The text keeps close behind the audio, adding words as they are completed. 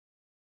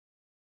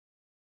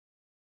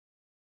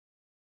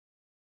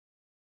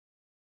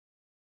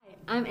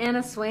I'm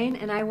Anna Swain,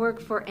 and I work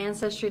for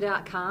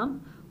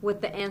Ancestry.com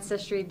with the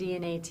Ancestry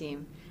DNA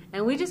team.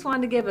 And we just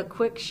wanted to give a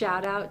quick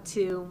shout out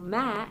to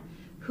Matt,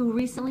 who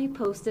recently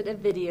posted a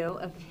video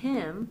of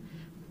him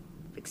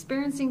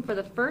experiencing for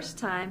the first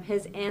time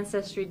his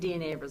Ancestry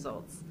DNA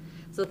results.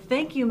 So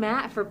thank you,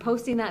 Matt, for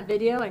posting that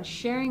video and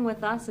sharing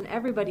with us and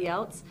everybody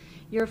else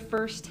your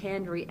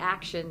first-hand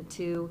reaction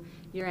to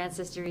your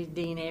Ancestry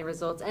DNA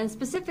results, and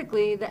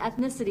specifically the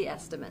ethnicity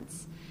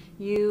estimates.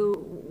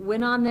 You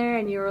went on there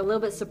and you were a little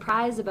bit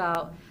surprised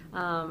about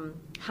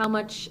how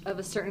much of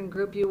a certain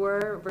group you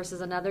were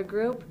versus another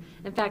group.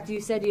 In fact, you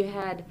said you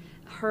had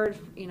heard,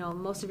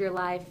 most of your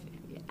life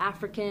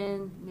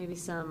African, maybe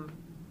some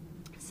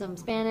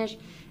Spanish,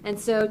 and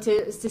so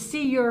to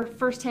see your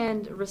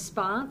firsthand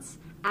response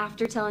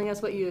after telling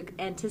us what you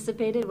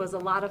anticipated was a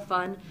lot of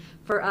fun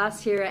for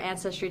us here at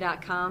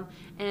Ancestry.com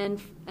and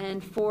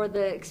for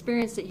the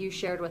experience that you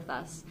shared with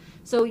us.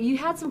 So you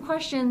had some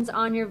questions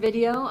on your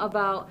video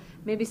about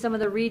maybe some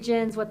of the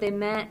regions, what they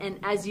meant, and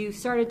as you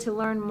started to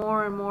learn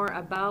more and more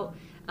about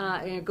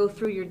go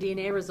through your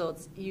DNA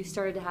results, you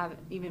started to have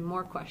even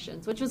more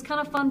questions, which was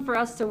kind of fun for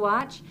us to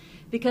watch,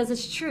 because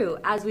it's true,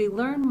 as we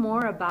learn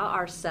more about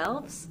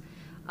ourselves,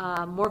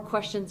 more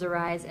questions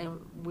arise, and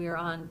we're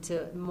on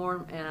to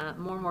more and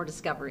more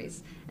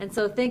discoveries. And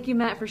so thank you,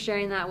 Matt, for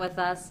sharing that with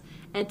us.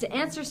 And to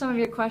answer some of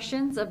your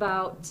questions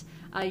about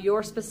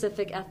your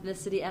specific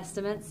ethnicity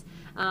estimates,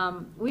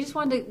 we just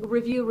wanted to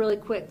review really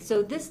quick.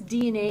 So this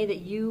DNA that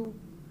you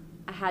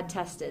had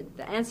tested,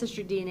 the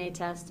Ancestry DNA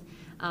test,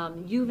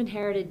 you've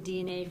inherited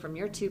DNA from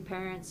your 2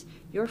 parents,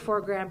 your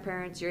 4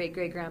 grandparents, your 8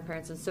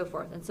 great-grandparents, and so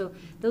forth. And so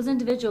those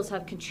individuals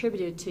have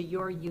contributed to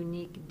your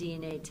unique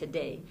DNA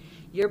today.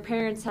 Your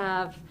parents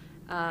have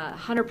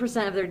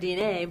 100% of their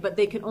DNA, but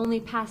they can only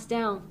pass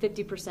down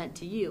 50%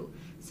 to you.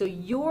 So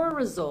your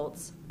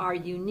results are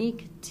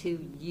unique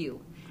to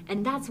you.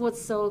 And that's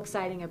what's so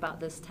exciting about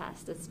this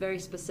test. It's very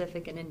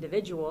specific and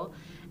individual.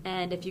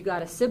 And if you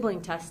got a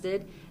sibling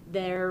tested,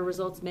 their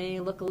results may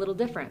look a little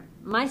different.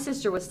 My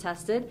sister was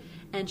tested,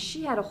 and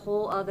she had a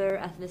whole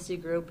other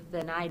ethnicity group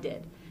than I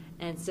did.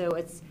 And so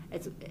it's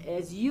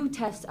as you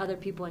test other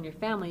people in your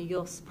family,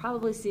 you'll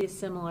probably see a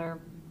similar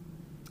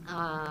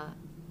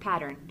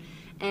pattern.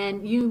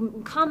 And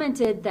you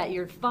commented that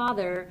your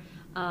father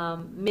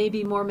may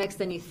be more mixed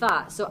than you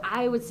thought. So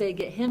I would say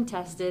get him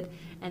tested,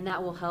 and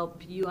that will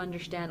help you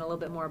understand a little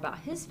bit more about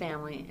his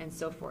family and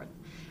so forth.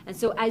 And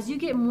so as you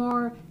get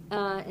more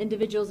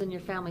individuals in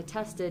your family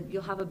tested,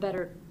 you'll have a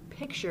better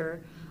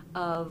picture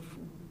of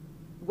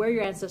where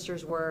your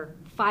ancestors were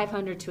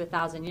 500 to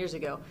 1,000 years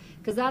ago,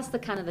 because that's the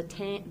kind of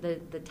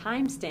the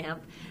time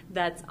stamp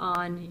that's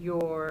on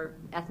your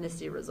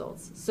ethnicity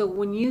results. So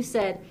when you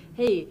said,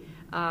 hey,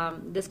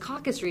 this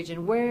Caucasus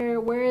region,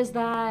 where is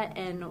that,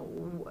 and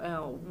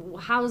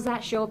how does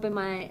that show up in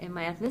my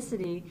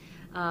ethnicity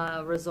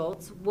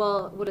results?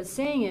 Well, what it's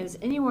saying is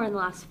anywhere in the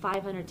last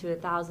 500 to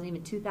 1,000,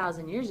 even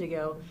 2,000 years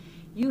ago,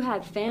 you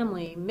had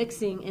family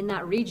mixing in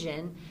that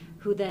region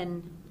who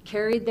then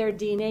carried their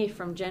DNA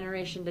from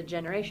generation to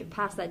generation,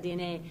 passed that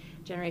DNA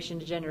generation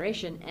to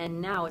generation,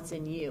 and now it's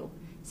in you.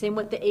 Same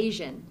with the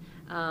Asian.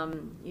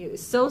 You're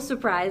so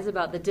surprised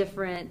about the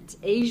different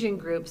Asian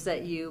groups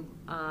that you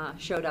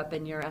showed up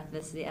in your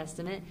ethnicity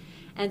estimate.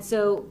 And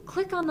so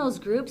click on those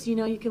groups.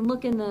 You can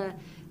look in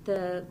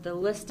the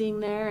listing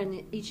there,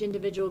 and each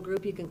individual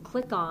group you can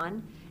click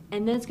on,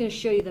 and then it's going to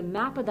show you the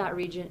map of that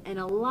region and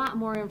a lot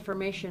more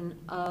information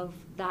of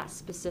that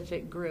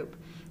specific group,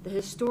 the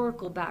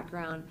historical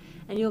background,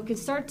 and you can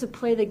start to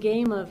play the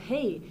game of,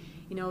 hey,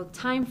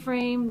 time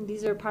frame,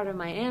 these are part of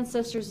my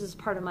ancestors, this is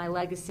part of my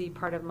legacy,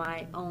 part of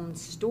my own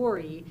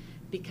story,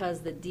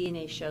 because the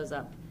DNA shows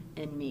up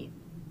in me.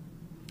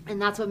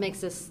 And that's what makes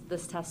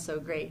this test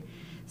so great.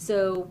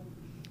 So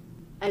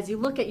as you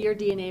look at your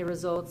DNA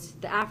results,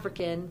 the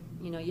African,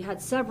 you had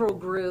several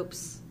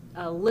groups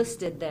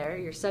listed there.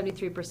 You're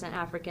 73%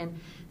 African,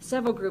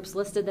 several groups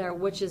listed there,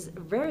 which is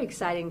very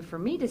exciting for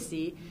me to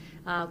see.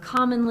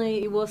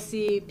 Commonly, we'll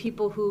see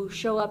people who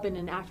show up in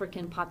an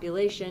African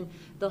population,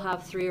 they'll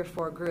have 3 or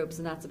 4 groups,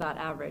 and that's about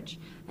average.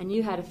 And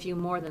you had a few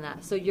more than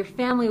that. So your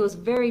family was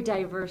very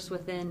diverse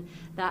within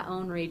that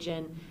own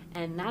region,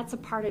 and that's a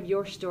part of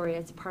your story,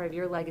 it's a part of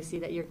your legacy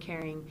that you're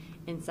carrying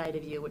inside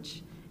of you,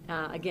 which,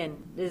 again,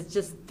 it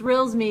just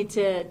thrills me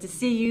to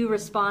see you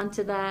respond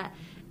to that.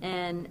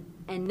 And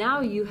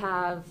now you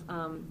have,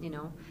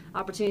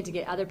 opportunity to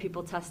get other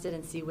people tested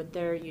and see what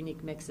their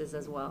unique mix is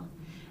as well.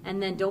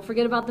 And then don't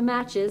forget about the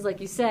matches.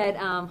 Like you said,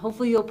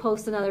 hopefully you'll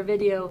post another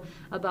video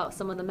about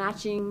some of the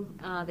matching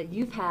that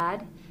you've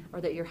had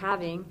or that you're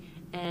having,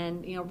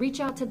 and reach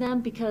out to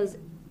them, because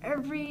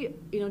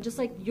just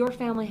like your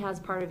family has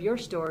part of your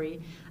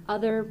story,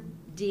 other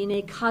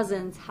DNA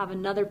cousins have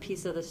another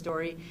piece of the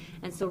story.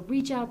 And so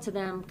reach out to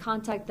them,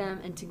 contact them,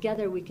 and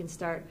together we can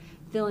start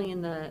filling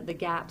in the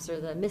gaps or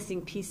the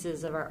missing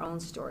pieces of our own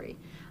story.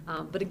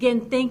 But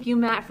again, thank you,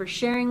 Matt, for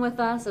sharing with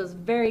us. It was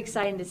very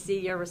exciting to see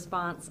your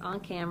response on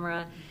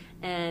camera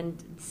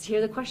and hear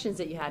the questions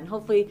that you had. And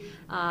hopefully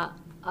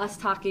us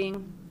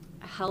talking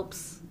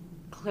helps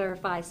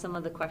clarify some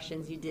of the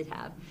questions you did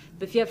have.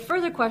 But if you have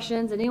further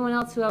questions, and anyone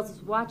else who else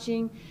is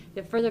watching, if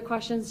you have further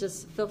questions,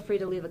 just feel free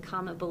to leave a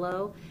comment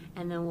below,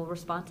 and then we'll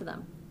respond to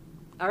them.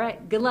 All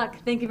right, good luck.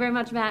 Thank you very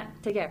much, Matt.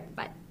 Take care.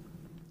 Bye.